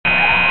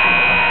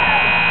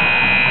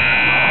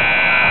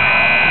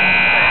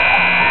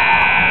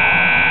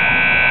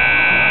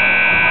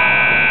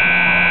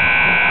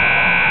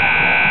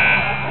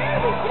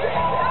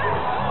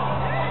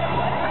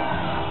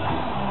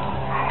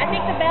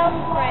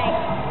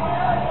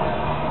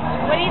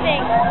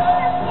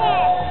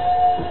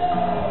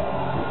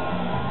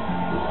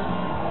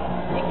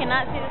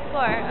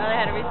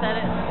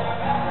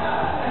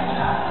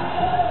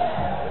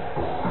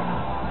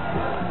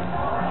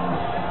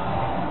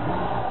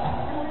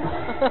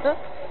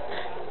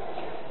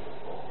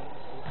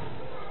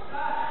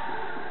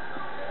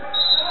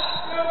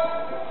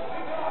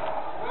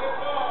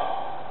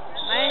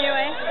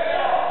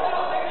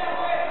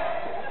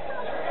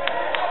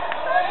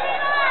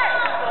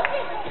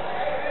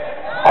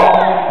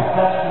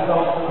Possession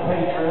goes to the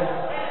Patriots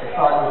to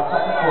start the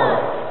second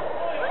quarter.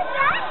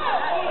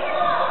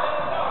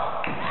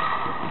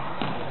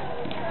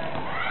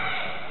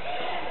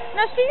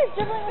 No, she is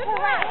dribbling with her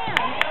right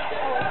hand.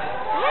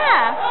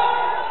 Yeah.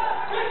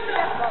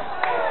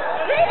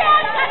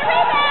 Rebound! Got a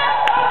rebound!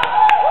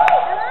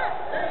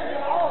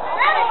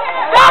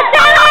 Go,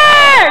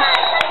 Taylor!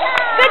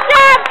 Good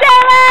job,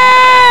 Taylor!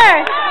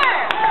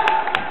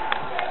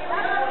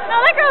 No,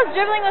 that girl's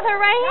dribbling with her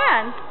right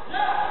hand.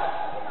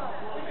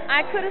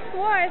 I could have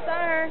swore I saw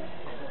her.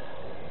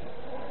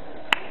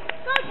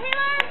 Go,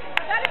 Taylor!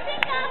 Got a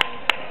pick up!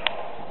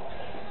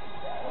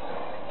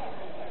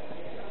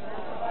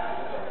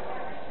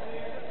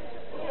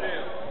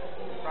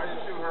 Try to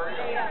shoot, hurry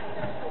up.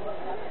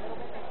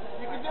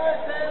 You can do it,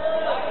 Taylor!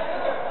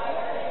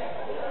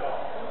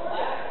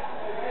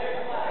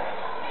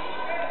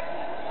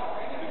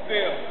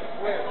 Still,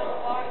 swim.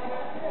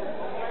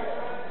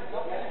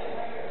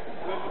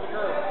 Swim for the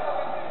girl.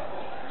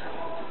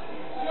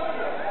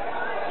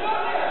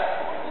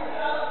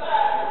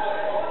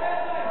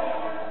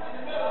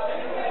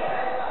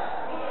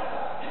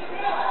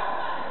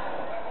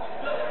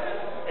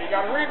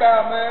 Got a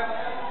rebound, man.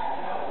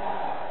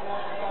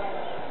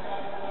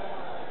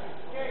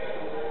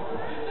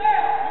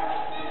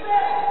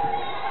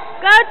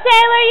 Go,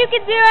 Taylor, you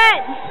can do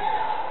it.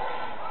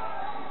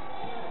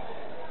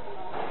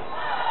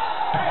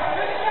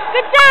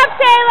 Good job,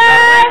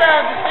 Taylor.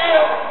 Rebound,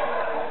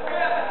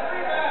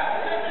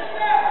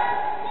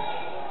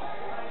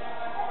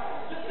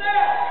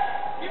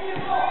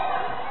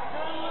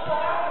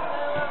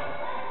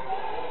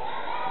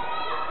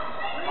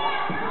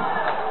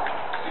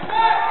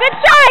 Good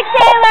try,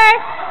 Taylor.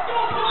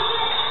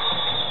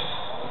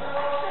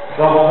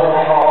 Double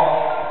dribble call.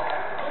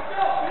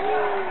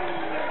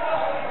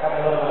 Have a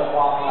little bit of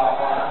walking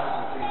off line.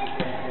 See if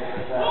you can get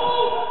it out.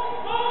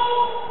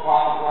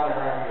 Walk running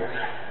right here.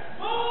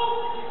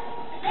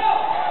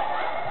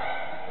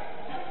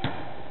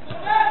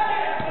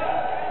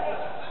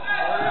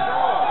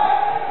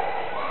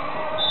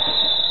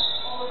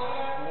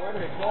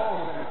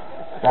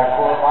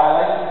 Backcourt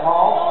violation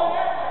call.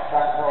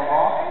 Backcourt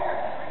ball.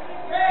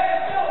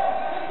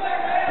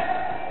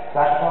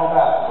 Backcourt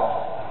basketball.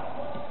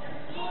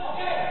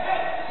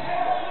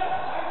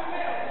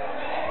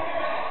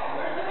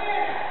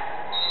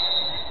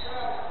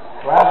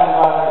 Gravity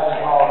violation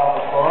call on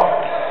the floor.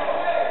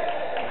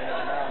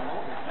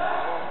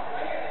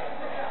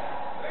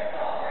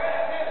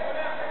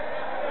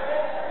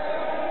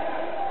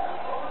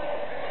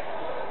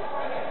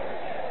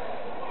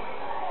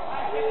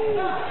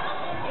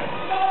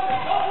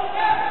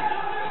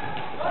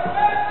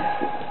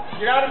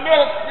 get out of the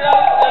middle. Get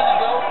out. There you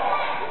go.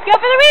 Go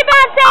for the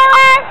rebound,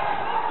 Taylor.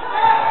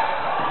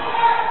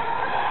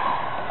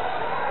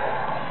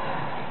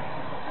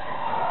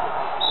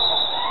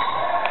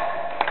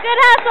 Good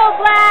hustle,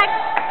 Black.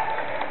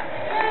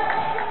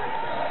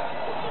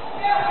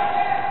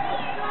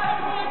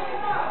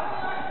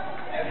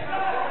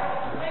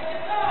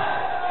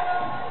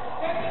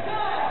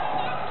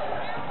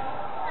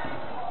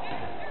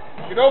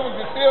 Get over,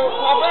 just still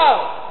pop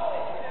out.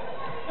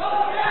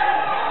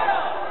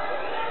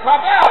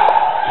 Pop out.